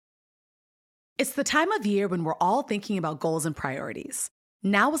It's the time of year when we're all thinking about goals and priorities.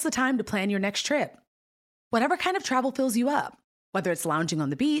 Now is the time to plan your next trip. Whatever kind of travel fills you up, whether it's lounging on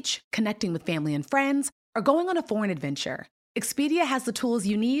the beach, connecting with family and friends, or going on a foreign adventure, Expedia has the tools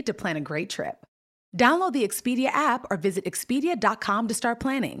you need to plan a great trip. Download the Expedia app or visit Expedia.com to start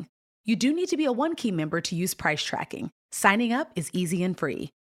planning. You do need to be a One-Key member to use price tracking. Signing up is easy and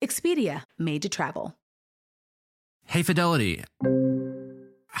free. Expedia, made to travel. Hey, Fidelity.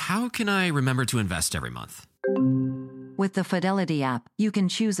 How can I remember to invest every month? With the Fidelity app, you can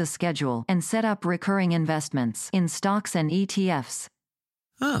choose a schedule and set up recurring investments in stocks and ETFs.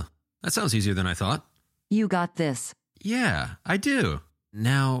 Oh, that sounds easier than I thought. You got this. Yeah, I do.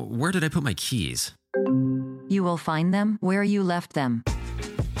 Now, where did I put my keys? You will find them where you left them.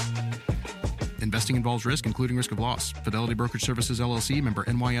 Investing involves risk, including risk of loss. Fidelity Brokerage Services, LLC, member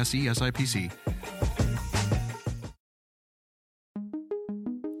NYSE, SIPC.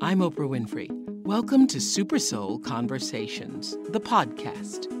 I'm Oprah Winfrey. Welcome to Super Soul Conversations, the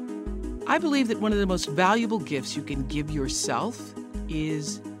podcast. I believe that one of the most valuable gifts you can give yourself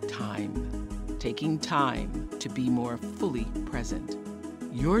is time. Taking time to be more fully present.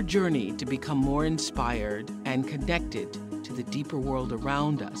 Your journey to become more inspired and connected to the deeper world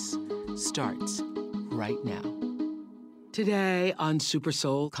around us starts right now. Today on Super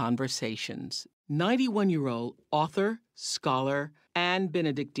Soul Conversations, 91-year-old author, scholar, and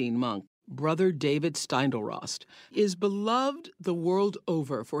Benedictine monk, Brother David Steindl-Rast, is beloved the world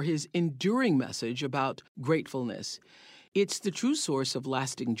over for his enduring message about gratefulness. It's the true source of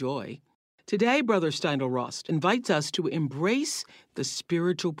lasting joy. Today, Brother Steindl-Rast invites us to embrace the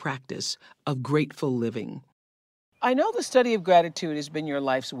spiritual practice of grateful living. I know the study of gratitude has been your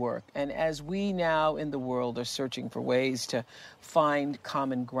life's work, and as we now in the world are searching for ways to find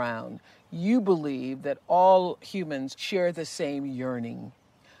common ground, you believe that all humans share the same yearning.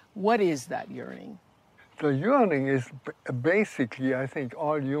 What is that yearning? The yearning is basically, I think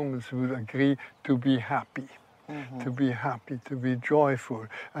all humans would agree, to be happy. To be happy, to be joyful.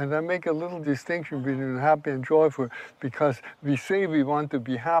 And I make a little distinction between happy and joyful because we say we want to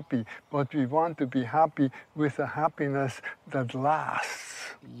be happy, but we want to be happy with a happiness that lasts.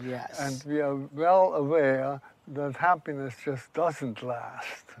 Yes. And we are well aware that happiness just doesn't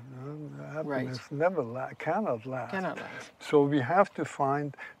last. Happiness cannot last. Cannot last. So we have to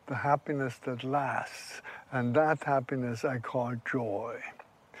find the happiness that lasts. And that happiness I call joy.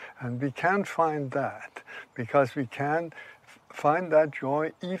 And we can't find that because we can't find that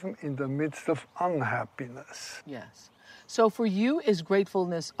joy even in the midst of unhappiness. Yes. So for you, is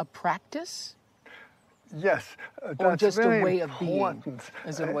gratefulness a practice? Yes. Or just a very way of important. being?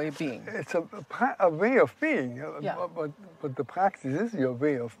 Is it a way of being? It's a way of being, Yeah. but the practice is your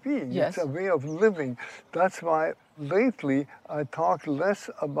way of being. Yes. It's a way of living. That's why lately I talk less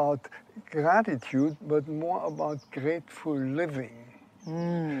about gratitude, but more about grateful living.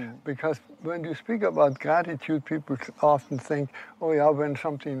 Because when you speak about gratitude, people often think, oh yeah, when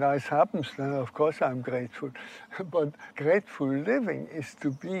something nice happens, then of course I'm grateful. But grateful living is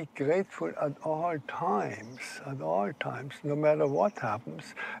to be grateful at all times, no matter what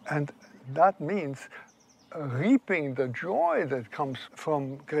happens. And that means reaping the joy that comes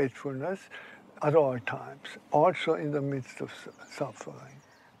from gratefulness at all times, also in the midst of suffering.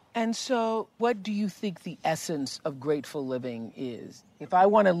 And so what do you think the essence of grateful living is? If I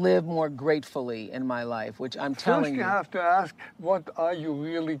want to live more gratefully in my life, which I'm telling you... First you have to ask, what are you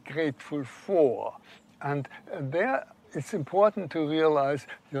really grateful for? And there it's important to realize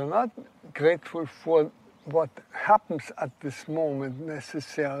you're not grateful for what happens at this moment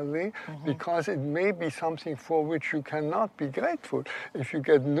necessarily, because it may be something for which you cannot be grateful. If you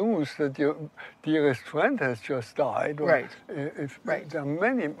get news that your dearest friend has just died, or if there are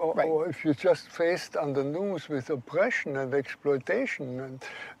many, or if you're just faced on the news with oppression and exploitation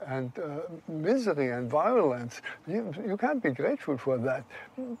and misery and violence, you can't be grateful for that.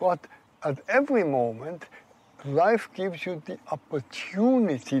 But at every moment, life gives you the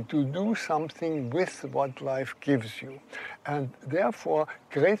opportunity to do something with what life gives you. And therefore,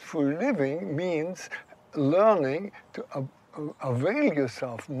 grateful living means learning to avail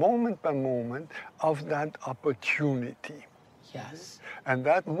yourself moment by moment of that opportunity. Yes. And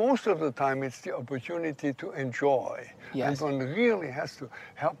that most of the time it's the opportunity to enjoy. Yes. And one really has to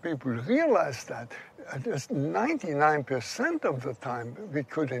help people realize that. Just 99% of the time we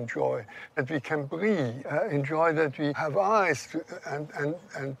could enjoy that we can breathe, enjoy that we have eyes to,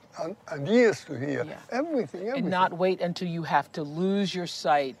 and ears to hear, everything. And not wait until you have to lose your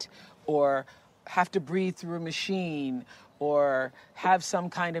sight or have to breathe through a machine or have some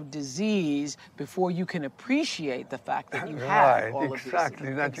kind of disease before you can appreciate the fact that you have all of these.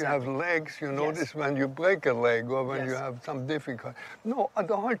 Exactly, that you have legs, you notice when you break a leg or when you have some difficulty. No, at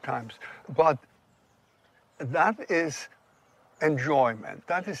all times. But that is enjoyment.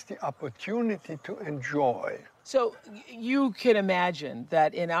 That is the opportunity to enjoy. So you can imagine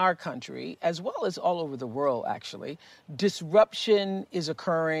that in our country, as well as all over the world, actually, disruption is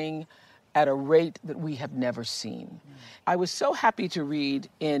occurring at a rate that we have never seen. I was so happy to read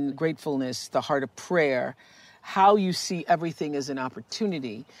in Gratefulness, The Heart of Prayer, how you see everything as an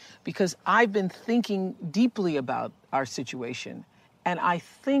opportunity, because I've been thinking deeply about our situation. And I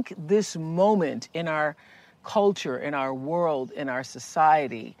think this moment in our culture, in our world, in our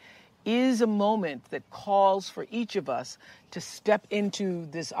society, is a moment that calls for each of us to step into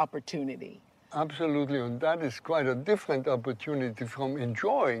this opportunity. Absolutely, and that is quite a different opportunity from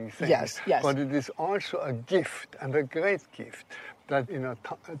enjoying things. Yes. But it is also a gift, and a great gift, that in a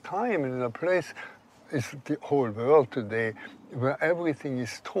time and in a place, is the whole world today, where everything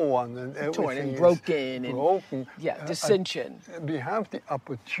is torn and everything is broken. Dissension. We have the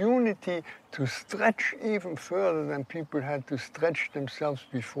opportunity to stretch even further than people had to stretch themselves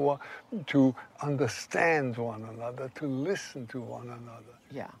before, to understand one another, to listen to one another.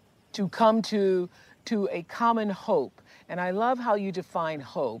 Yeah, to come to a common hope. And I love how you define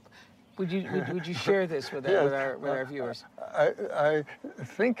hope. Would you share this with our viewers? I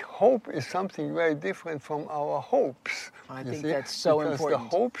think hope is something very different from our hopes. I think that's so important.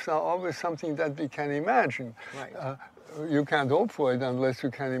 Because the hopes are always something that we can imagine. Right. You can't hope for it unless you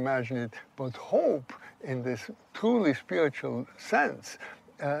can imagine it. But hope, in this truly spiritual sense,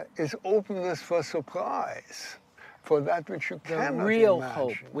 is openness for surprise, for that which you cannot imagine. The real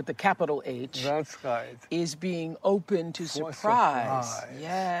hope, with the capital H, that's right, is being open to surprise.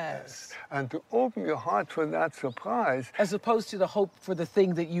 Yes. And to open your heart for that surprise. As opposed to the hope for the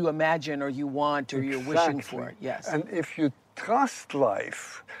thing that you imagine or you want or you're wishing for it. Yes. And if you trust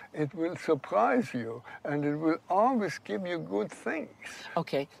life, it will surprise you and it will always give you good things.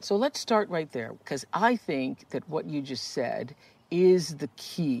 Okay, so let's start right there, because I think that what you just said is the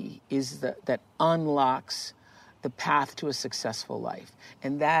key, that unlocks the path to a successful life,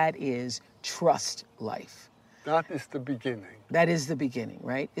 and that is trust life. That is the beginning. That is the beginning,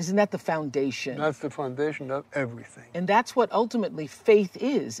 right? Isn't that the foundation? That's the foundation of everything. And that's what ultimately faith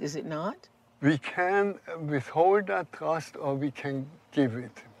is it not? We can withhold that trust or we can give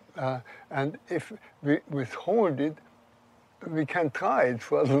it. And if we withhold it, we can try it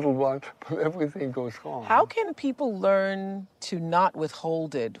for a little while, but everything goes wrong. How can people learn to not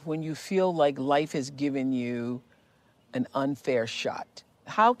withhold it when you feel like life has given you an unfair shot?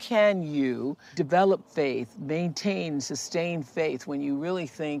 How can you develop faith, maintain, sustain faith when you really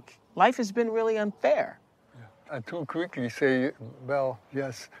think life has been really unfair? I too quickly say, well,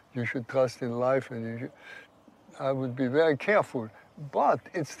 yes, you should trust in life, and I would be very careful. But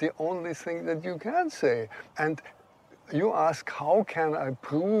it's the only thing that you can say. And you ask, how can I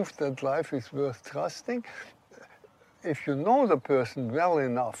prove that life is worth trusting? If you know the person well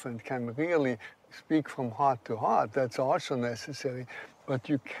enough and can really speak from heart to heart, that's also necessary. But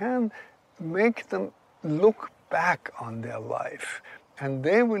you can make them look back on their life, and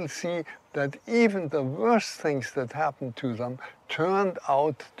they will see that even the worst things that happened to them turned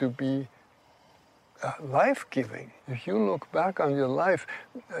out to be life-giving. If you look back on your life,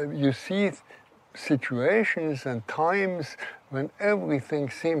 you see situations and times when everything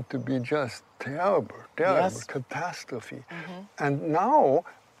seemed to be just terrible, yes, catastrophe. Mm-hmm. And now,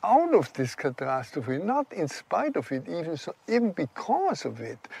 out of this catastrophe, not in spite of it, even because of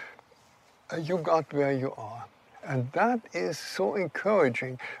it, you got where you are. And that is so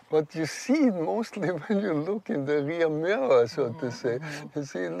encouraging. But you see it mostly when you look in the rear mirror, so to say. You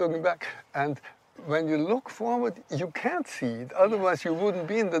see it looking back. And when you look forward, you can't see it. Otherwise, you wouldn't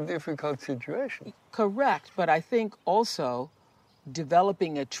be in the difficult situation. Correct. But I think also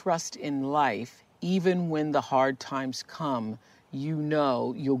developing a trust in life, even when the hard times come, you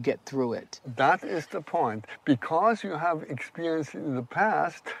know you'll get through it. That is the point. Because you have experienced it in the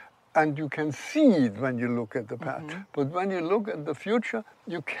past, and you can see it when you look at the past. Mm-hmm. But when you look at the future,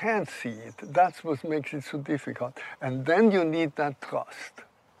 you can't see it. That's what makes it so difficult. And then you need that trust.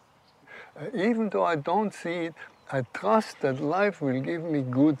 Even though I don't see it, I trust that life will give me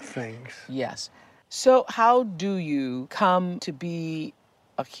good things. Yes. So how do you come to be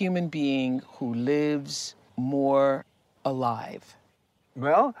a human being who lives more alive?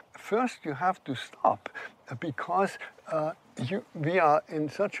 Well, first you have to stop, because we are in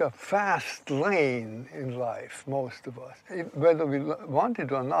such a fast lane in life, most of us. Whether we want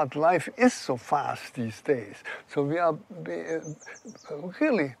it or not, life is so fast these days. So we are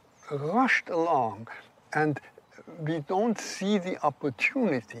really rushed along, and we don't see the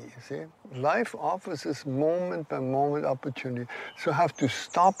opportunity, you see. Life offers us moment by moment opportunity. So have to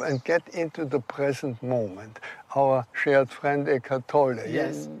stop and get into the present moment. Our shared friend Eckhart Tolle,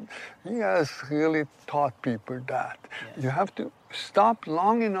 Yes. he has really taught people that. Yes. You have to stop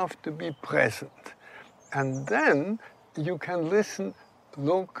long enough to be present. And then you can listen,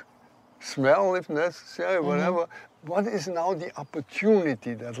 look, smell if necessary, whatever. What is now the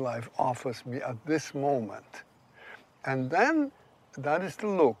opportunity that life offers me at this moment? And then that is the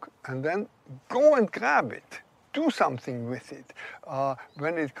look. And then go and grab it. Do something with it.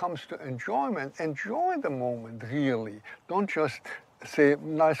 When it comes to enjoyment, enjoy the moment really. Don't just say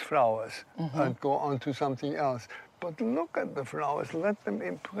nice flowers and go on to something else. But look at the flowers. Let them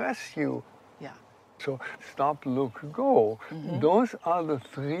impress you. Yeah. So stop, look, go. Those are the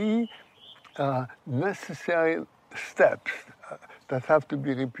three necessary steps that have to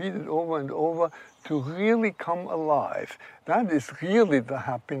be repeated over and over to really come alive. That is really the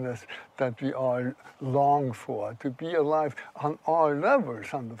happiness that we all long for, to be alive on all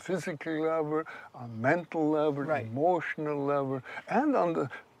levels, on the physical level, on mental level, Right. emotional level, and on the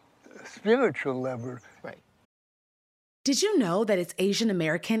spiritual level. Right. Did you know that it's Asian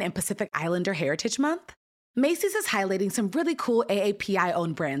American and Pacific Islander Heritage Month? Macy's is highlighting some really cool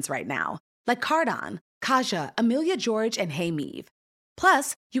AAPI-owned brands right now, like Cardon, Kaja, Amelia George, and Hey Meave.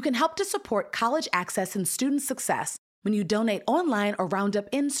 Plus, you can help to support college access and student success when you donate online or round up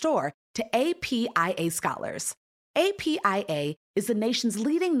in-store to APIA Scholars. APIA is the nation's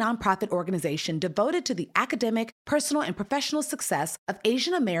leading nonprofit organization devoted to the academic, personal, and professional success of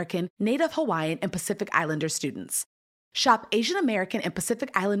Asian American, Native Hawaiian, and Pacific Islander students. Shop Asian American and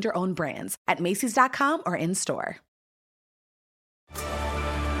Pacific Islander-owned brands at Macy's.com or in-store.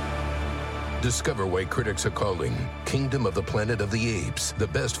 Discover why critics are calling Kingdom of the Planet of the Apes the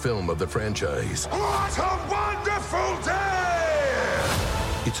best film of the franchise. What a wonderful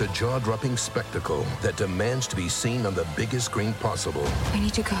day! It's a jaw-dropping spectacle that demands to be seen on the biggest screen possible. I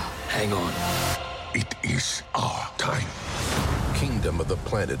need to go. Hang on. It is our time. Kingdom of the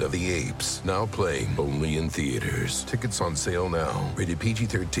Planet of the Apes, now playing only in theaters. Tickets on sale now. Rated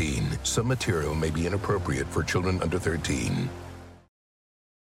PG-13. Some material may be inappropriate for children under 13.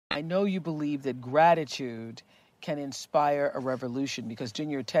 I know you believe that gratitude can inspire a revolution, because in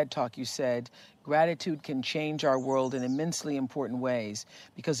your TED Talk you said gratitude can change our world in immensely important ways.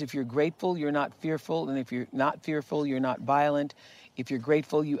 Because if you're grateful, you're not fearful. And if you're not fearful, you're not violent. If you're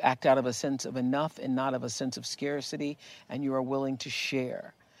grateful, you act out of a sense of enough and not of a sense of scarcity, and you are willing to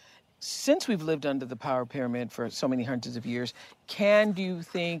share. Since we've lived under the power pyramid for so many hundreds of years, can you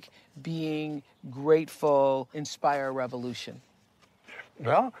think being grateful inspire a revolution?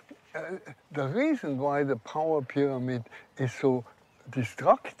 Well, the reason why the power pyramid is so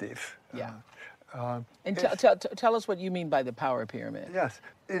destructive. Yeah. And tell us what you mean by the power pyramid. Yes,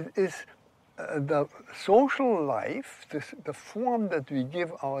 it is the social life, the form that we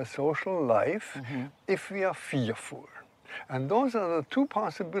give our social life if we are fearful. And those are the two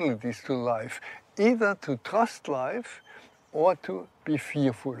possibilities to life, either to trust life or to be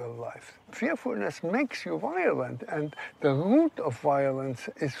fearful of life. Fearfulness makes you violent, and the root of violence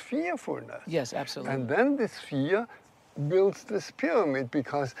is fearfulness. Yes, absolutely. And then this fear builds this pyramid,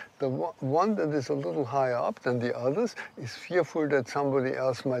 because the one that is a little higher up than the others is fearful that somebody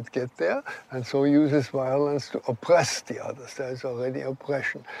else might get there, and so uses violence to oppress the others. There's already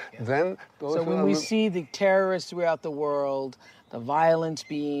oppression. Yeah. Then so when we see the terrorists throughout the world, the violence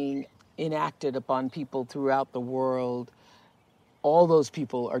being enacted upon people throughout the world, all those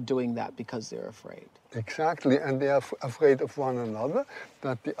people are doing that because they're afraid. Exactly, and they are afraid of one another,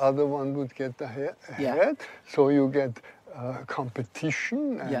 that the other one would get ahead. Yeah. So you get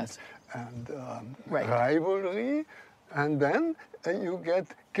competition and rivalry, and then you get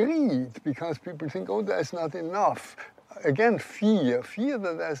greed, because people think, oh, there's not enough. Again, fear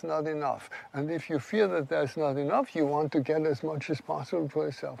that there's not enough. And if you fear that there's not enough, you want to get as much as possible for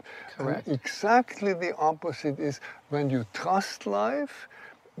yourself. Correct. And exactly the opposite is when you trust life,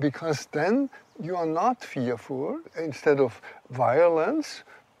 because then you are not fearful. Instead of violence,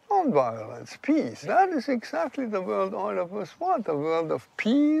 non-violence, peace. That is exactly the world all of us want, a world of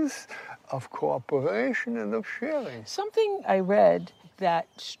peace, of cooperation, and of sharing. Something I read that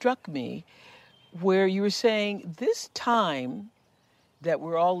struck me, where you were saying this time that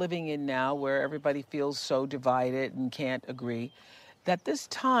we're all living in now, where everybody feels so divided and can't agree, that this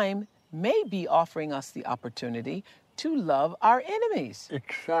time may be offering us the opportunity to love our enemies.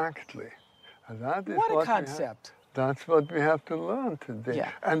 Exactly. And that is What a what concept. That's what we have to learn today.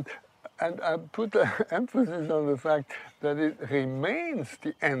 Yeah. And I put the emphasis on the fact that it remains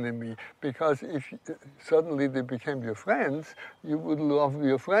the enemy, because if suddenly they became your friends, you would love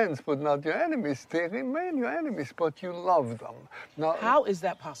your friends but not your enemies. They remain your enemies, but you love them. Now, How is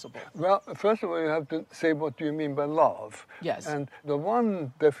that possible? well, first of all, you have to say what do you mean by love. Yes. And the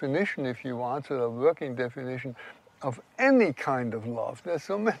one definition, if you want, so a working definition of any kind of love. There's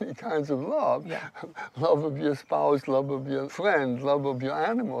so many kinds of love. Yeah. Love of your spouse, love of your friend, love of your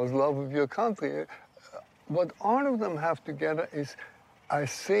animals, love of your country. What all of them have together is, I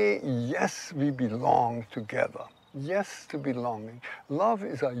say, yes, we belong together. Yes to belonging. Love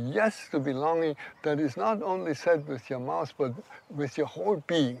is a yes to belonging that is not only said with your mouth, but with your whole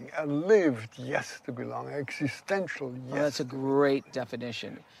being. A lived yes to belonging, existential yes. Well, that's a great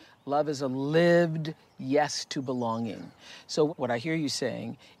definition. Love is a lived yes to belonging. So what I hear you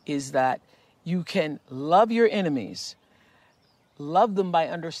saying is that you can love your enemies, love them by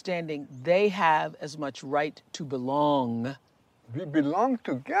understanding they have as much right to belong. We belong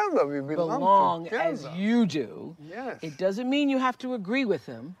together. We belong together. As you do. Yes. It doesn't mean you have to agree with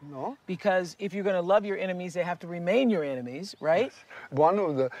them. No. Because if you're going to love your enemies, they have to remain your enemies, right? Yes. One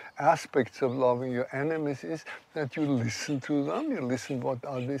of the aspects of loving your enemies is that you listen to them. You listen what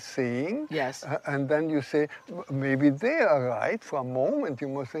are they saying. Yes. And then you say, maybe they are right. For a moment, you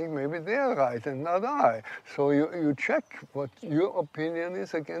must think, maybe they are right and not I. So you check what your opinion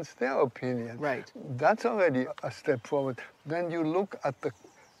is against their opinion. Right. That's already a step forward. Then you look at the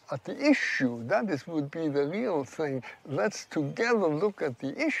issue. That would be the real thing. Let's together look at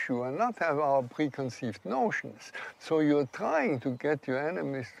the issue and not have our preconceived notions. So you're trying to get your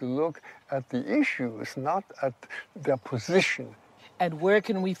enemies to look at the issues, not at their position. And where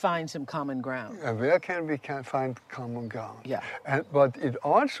can we find some common ground? And where can we find common ground? Yeah. But it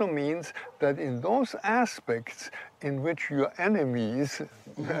also means that in those aspects in which your enemies,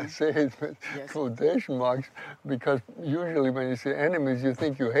 I say it with quotation marks, because usually when you say enemies, you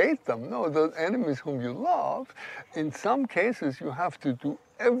think you hate them. No, the enemies whom you love, in some cases you have to do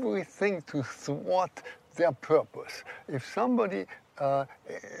everything to thwart their purpose. If somebody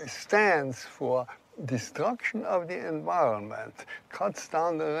stands for destruction of the environment, cuts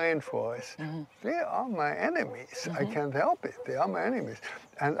down the rainforest, they are my enemies. I can't help it. They are my enemies.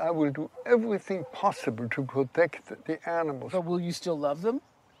 And I will do everything possible to protect the animals. But will you still love them?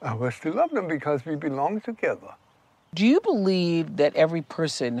 I will still love them because we belong together. Do you believe that every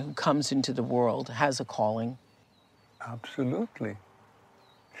person who comes into the world has a calling? Absolutely.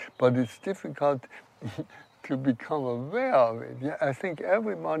 But it's difficult to become aware of it. Yeah, I think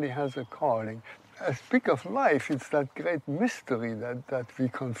everybody has a calling. I speak of life, it's that great mystery that we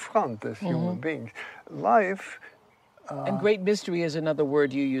confront as human beings. Life... and great mystery is another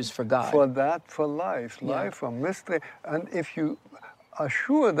word you use for God. For life. Life, for mystery. And if you are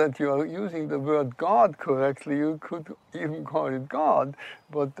sure that you are using the word God correctly, you could even call it God,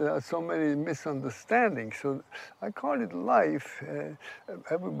 but there are so many misunderstandings. So I call it life.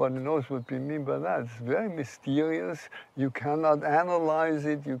 Everybody knows what we mean by that. It's very mysterious. You cannot analyze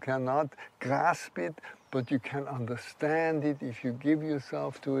it, you cannot grasp it, but you can understand it if you give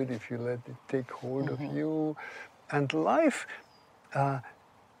yourself to it, if you let it take hold of you. And life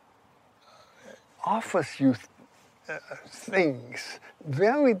offers you things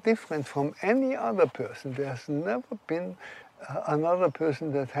very different from any other person. There's never been another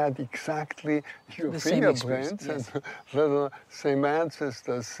person that had exactly your fingerprints and the same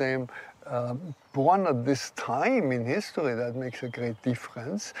ancestors, same born at this time in history. That makes a great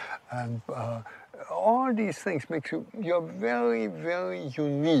difference. And all these things makes you're very, very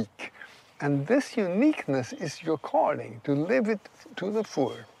unique. And this uniqueness is your calling, to live it to the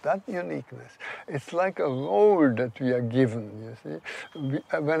full, that uniqueness. It's like a role that we are given, you see.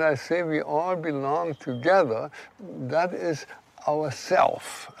 When I say we all belong together, that is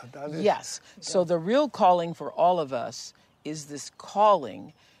ourself. Yes, so the real calling for all of us is this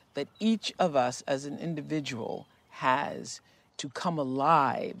calling that each of us as an individual has to come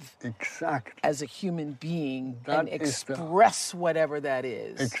alive as a human being and express whatever that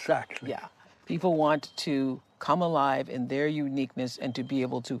is. Exactly. Yeah. People want to come alive in their uniqueness and to be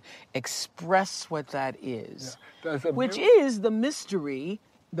able to express what that is, which is the mystery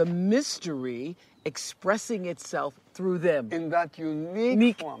expressing itself through them. In that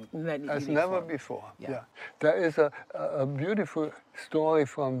unique form, as never before. Yeah. There is a beautiful story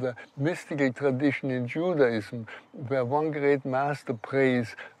from the mystical tradition in Judaism where one great master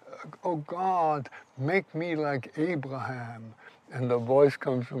prays, "Oh God, make me like Abraham. And the voice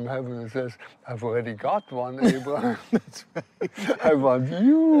comes from heaven and says, I've already got one, Abraham. That's right. I want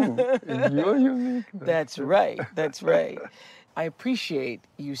you in your uniqueness. That's right. That's right. I appreciate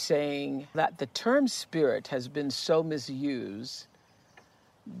you saying that the term spirit has been so misused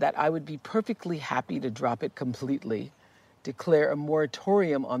that I would be perfectly happy to drop it completely, declare a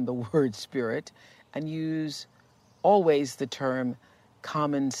moratorium on the word spirit, and use always the term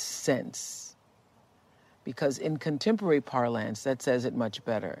common sense. Because in contemporary parlance, that says it much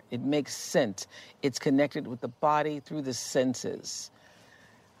better. It makes sense. It's connected with the body through the senses.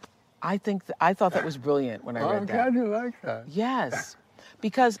 I thought that was brilliant when I read that. I'm glad you like that. Yes,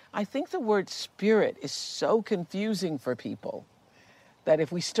 because I think the word spirit is so confusing for people that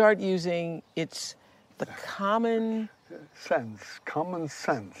if we start using the common common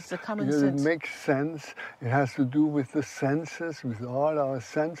sense. It's the common because sense. It makes sense. It has to do with the senses, with all our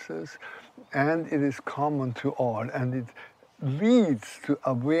senses, and it is common to all, and it leads to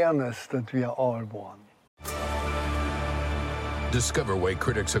awareness that we are all one. Discover why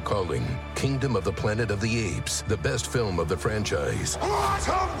critics are calling Kingdom of the Planet of the Apes the best film of the franchise. What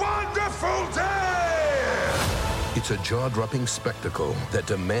a wonderful day! It's a jaw-dropping spectacle that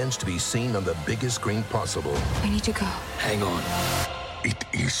demands to be seen on the biggest screen possible. We need to go. Hang on. It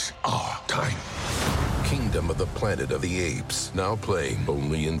is our time. Kingdom of the Planet of the Apes, now playing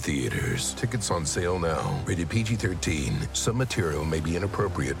only in theaters. Tickets on sale now. Rated PG-13. Some material may be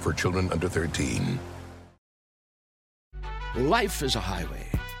inappropriate for children under 13. Life is a highway,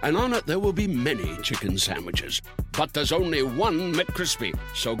 and on it there will be many chicken sandwiches. But there's only one McCrispy.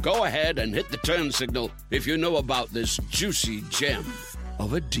 So go ahead and hit the turn signal if you know about this juicy gem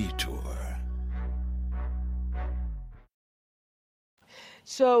of a detour.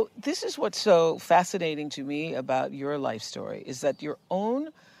 So this is what's so fascinating to me about your life story, is that your own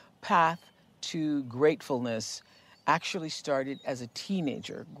path to gratefulness actually started as a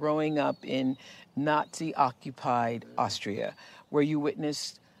teenager, growing up in Nazi-occupied Austria, where you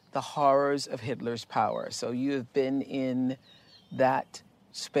witnessed the horrors of Hitler's power. So you have been in that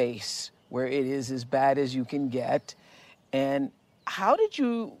space where it is as bad as you can get. And how did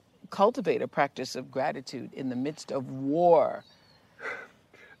you cultivate a practice of gratitude in the midst of war?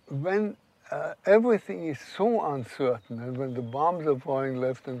 When everything is so uncertain, and when the bombs are falling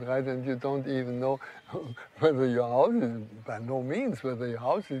left and right, and you don't even know whether your house is, by no means, whether your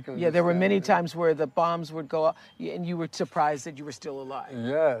house is going to Yeah, there were many stand. times where the bombs would go up, and you were surprised that you were still alive.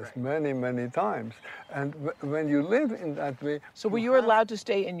 Yes, many, many times. And when you live in that way... So were you allowed to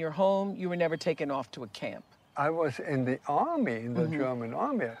stay in your home? You were never taken off to a camp? I was in the army, in the German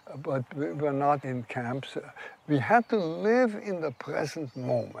army, but we were not in camps. We had to live in the present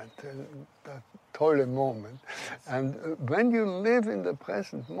moment, that tolle moment. And when you live in the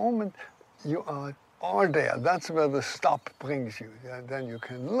present moment, you are all there. That's where the stop brings you. And then you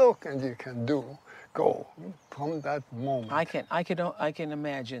can look and you can go from that moment. I can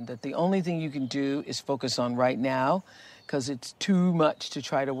imagine that the only thing you can do is focus on right now, because it's too much to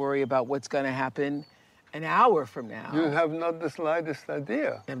try to worry about what's going to happen an hour from now. You have not the slightest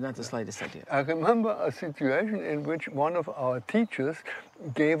idea. I have not the slightest idea. I remember a situation in which one of our teachers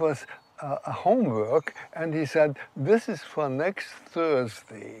gave us a homework, and he said, "This is for next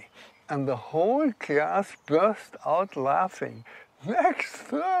Thursday." And the whole class burst out laughing. Next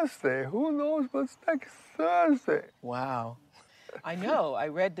Thursday? Who knows what's next Thursday? Wow. I know. I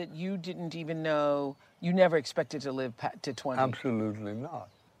read that you didn't even know, you never expected to live to 20. Absolutely not.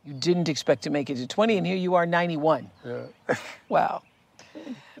 You didn't expect to make it to 20, and here you are, 91. Yeah. Wow.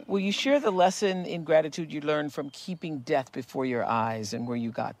 Will you share the lesson in gratitude you learned from keeping death before your eyes, and where you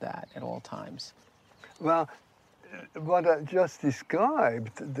got that at all times? Well, what I just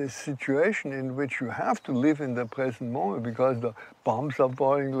described, the situation in which you have to live in the present moment because the bombs are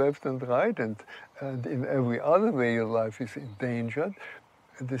falling left and right, and in every other way your life is endangered.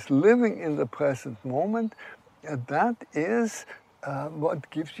 This living in the present moment, that is what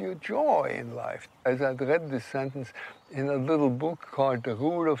gives you joy in life. As I read this sentence in a little book called The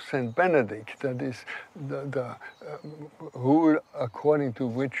Rule of St. Benedict, that is the rule according to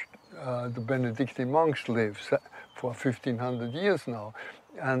which the Benedictine monks live for 1,500 years now.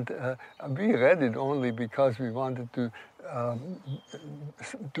 And we read it only because we wanted to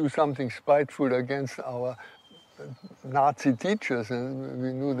do something spiteful against our Nazi teachers, and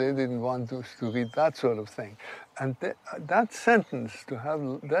we knew they didn't want us to read that sort of thing. And that sentence, to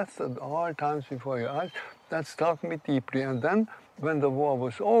have death at all times before your eyes, that struck me deeply. And then, when the war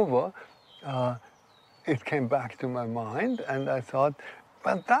was over, it came back to my mind, and I thought,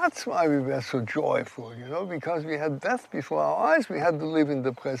 But that's why we were so joyful, because we had death before our eyes. We had to live in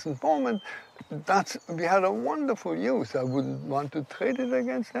the present moment. We had a wonderful youth. I wouldn't want to trade it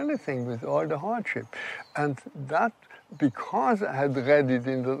against anything with all the hardship. And that, because I had read it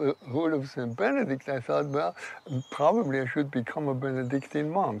in the Rule of St. Benedict, I thought, well, probably I should become a Benedictine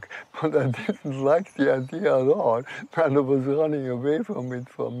monk. But I didn't like the idea at all, and I was running away from it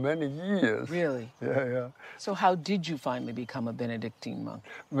for many years. Really? Yeah. So how did you finally become a Benedictine monk?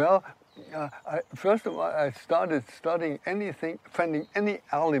 Well, first of all, I started studying anything, finding any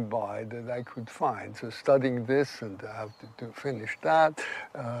alibi that I could find. So studying this, and I have to finish that,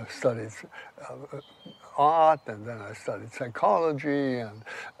 studied art, and then I studied psychology,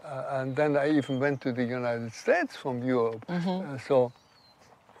 and then I even went to the United States from Europe. So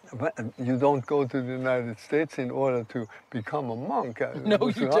you don't go to the United States in order to become a monk. I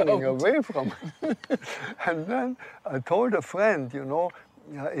was running away from it. And then I told a friend,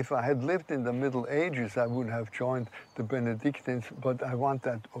 if I had lived in the Middle Ages, I would have joined the Benedictines, but I want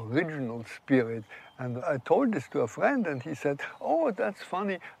that original spirit. And I told this to a friend, and he said, oh, that's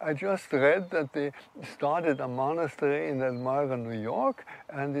funny. I just read that they started a monastery in Elmira, New York,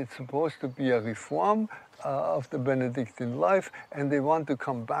 and it's supposed to be a reform of the Benedictine life, and they want to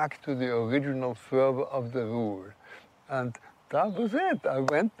come back to the original fervor of the rule. And that was it. I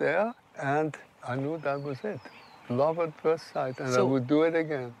went there, and I knew that was it. Love at first sight, and I would do it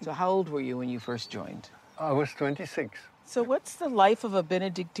again. So how old were you when you first joined? I was 26. So what's the life of a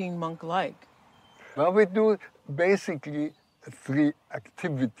Benedictine monk like? Well, we do basically 3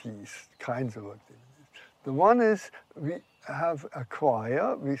 kinds of activities. The one is we have a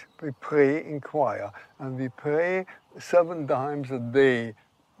choir, we pray in choir, and we pray 7 times a day.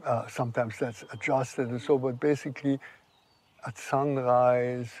 Sometimes that's adjusted and so, but basically at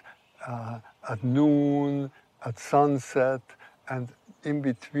sunrise, at noon, at sunset, and in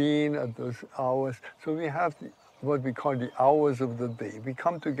between at those hours. So we have what we call the hours of the day. We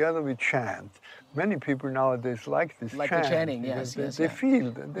come together, we chant. Many people nowadays like this like chant. Like the chanting, yes. They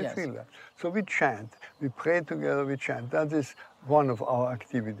feel that. So we chant, we pray together, we chant. That is one of our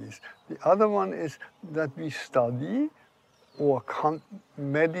activities. The other one is that we study or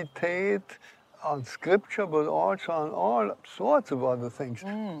meditate on scripture, but also on all sorts of other things.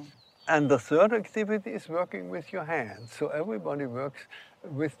 And the third activity is working with your hands. So everybody works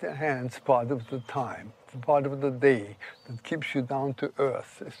with their hands part of the time, part of the day, that keeps you down to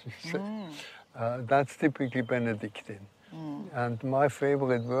earth, as we say. That's typically Benedictine. And my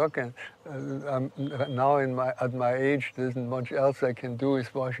favorite work, and now at my age, there isn't much else I can do,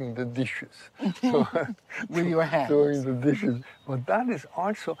 is washing the dishes. So, with your hands. Doing the dishes. But that is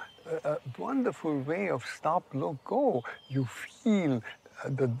also a wonderful way of stop, look, go. You feel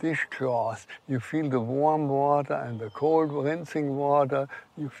the dishcloth, you feel the warm water and the cold rinsing water,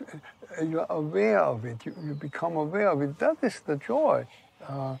 you're aware of it, you become aware of it. That is the joy.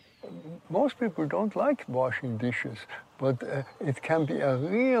 Most people don't like washing dishes, but it can be a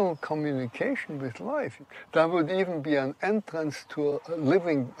real communication with life. That would even be an entrance to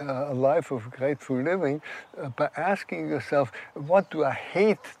a life of grateful living by asking yourself, what do I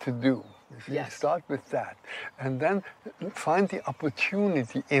hate to do? Yes. Start with that, and then find the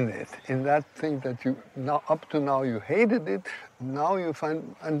opportunity in it, in that thing that you up to now you hated it. Now you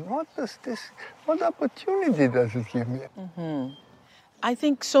find, and what opportunity does it give me? I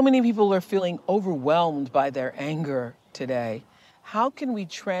think so many people are feeling overwhelmed by their anger today. How can we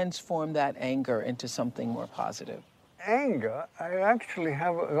transform that anger into something more positive? Anger, I actually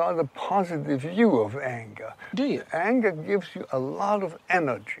have a rather positive view of anger. Do you? Anger gives you a lot of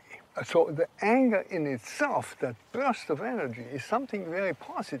energy. So the anger in itself, that burst of energy, is something very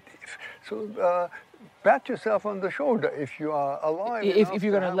positive. So pat yourself on the shoulder if you are alive. If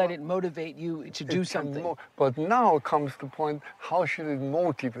you're going to let it motivate you to do something. But now comes the point, how should it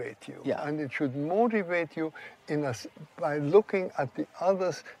motivate you? Yeah. And it should motivate you by looking at the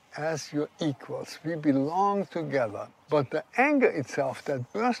others as your equals. We belong together. But the anger itself,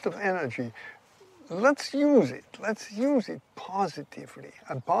 that burst of energy, let's use it. Let's use it positively.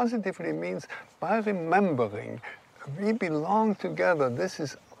 And positively means by remembering we belong together. This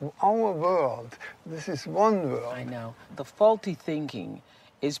is our world. This is one world. I know. The faulty thinking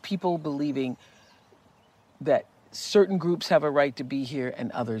is people believing that certain groups have a right to be here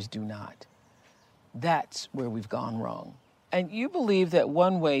and others do not. That's where we've gone wrong. And you believe that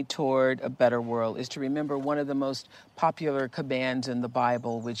one way toward a better world is to remember one of the most popular commands in the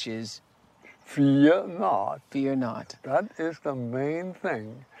Bible, which is fear not. Fear not. That is the main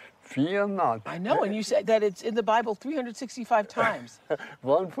thing. Fear not. I know, and you said that it's in the Bible 365 times.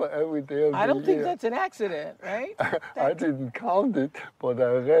 One for every day of the year. I don't think that's an accident, right? I didn't count it, but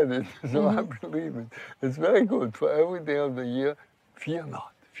I read it, so I believe it. It's very good. For every day of the year, fear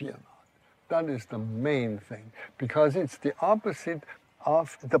not, fear not. That is the main thing, because it's the opposite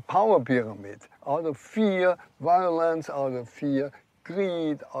of the power pyramid. Out of fear, violence; out of fear,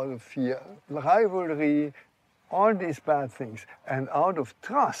 greed; out of fear, rivalry, all these bad things. And out of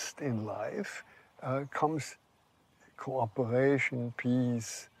trust in life comes cooperation,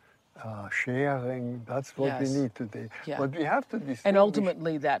 peace, sharing. That's what we need today. Yeah. But we have to distinguish. And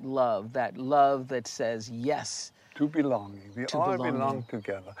ultimately that love that says yes. To belonging. We all belong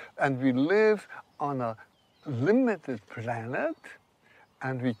together. And we live on a limited planet,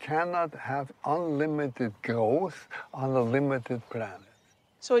 and we cannot have unlimited growth on a limited planet.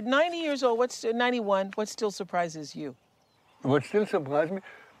 So at 90 years old, 91, what still surprises you? What still surprises me?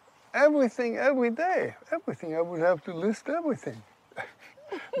 Everything, every day. Everything. I would have to list everything.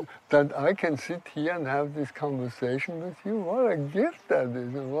 That I can sit here and have this conversation with you. What a gift that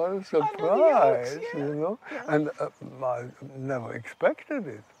is, and what a surprise, you know? Yeah. And I never expected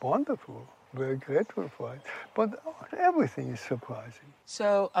it. Wonderful. Very grateful for it. But everything is surprising.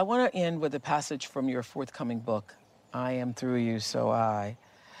 So I want to end with a passage from your forthcoming book, I Am Through You, So I.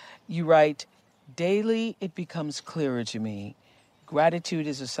 You write, daily it becomes clearer to me. Gratitude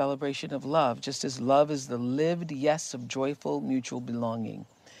is a celebration of love, just as love is the lived yes of joyful mutual belonging.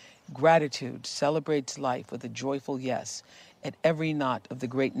 Gratitude celebrates life with a joyful yes at every knot of the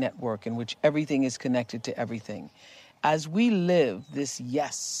great network in which everything is connected to everything. As we live this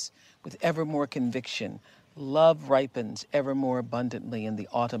yes with ever more conviction, love ripens ever more abundantly in the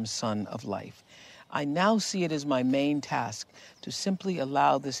autumn sun of life. I now see it as my main task to simply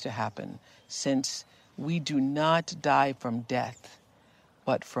allow this to happen, since we do not die from death,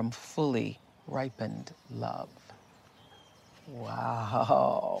 but from fully ripened love.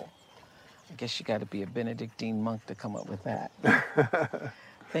 Wow. I guess you got to be a Benedictine monk to come up with that.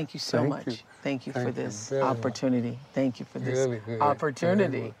 Thank you so much. Thank you for this opportunity. Thank you for this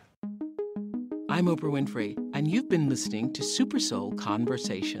opportunity. I'm Oprah Winfrey, and you've been listening to Super Soul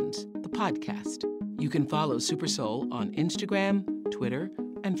Conversations, the podcast. You can follow Super Soul on Instagram, Twitter,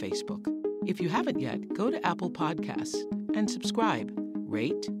 and Facebook. If you haven't yet, go to Apple Podcasts and subscribe,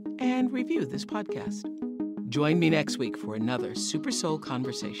 rate, and review this podcast. Join me next week for another Super Soul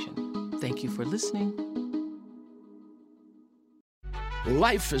Conversation. Thank you for listening.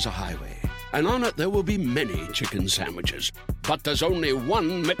 Life is a highway, and on it there will be many chicken sandwiches. But there's only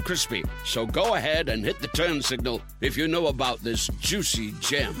one McCrispy. So go ahead and hit the turn signal if you know about this juicy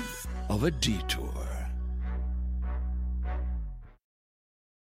gem of a detour.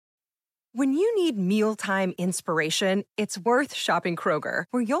 When you need mealtime inspiration, it's worth shopping Kroger,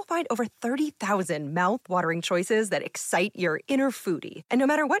 where you'll find over 30,000 mouth-watering choices that excite your inner foodie. And no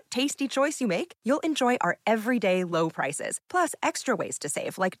matter what tasty choice you make, you'll enjoy our everyday low prices, plus extra ways to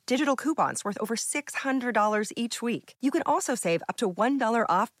save, like digital coupons worth over $600 each week. You can also save up to $1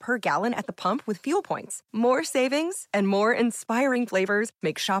 off per gallon at the pump with fuel points. More savings and more inspiring flavors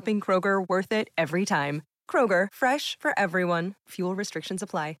make shopping Kroger worth it every time. Kroger, fresh for everyone. Fuel restrictions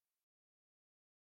apply.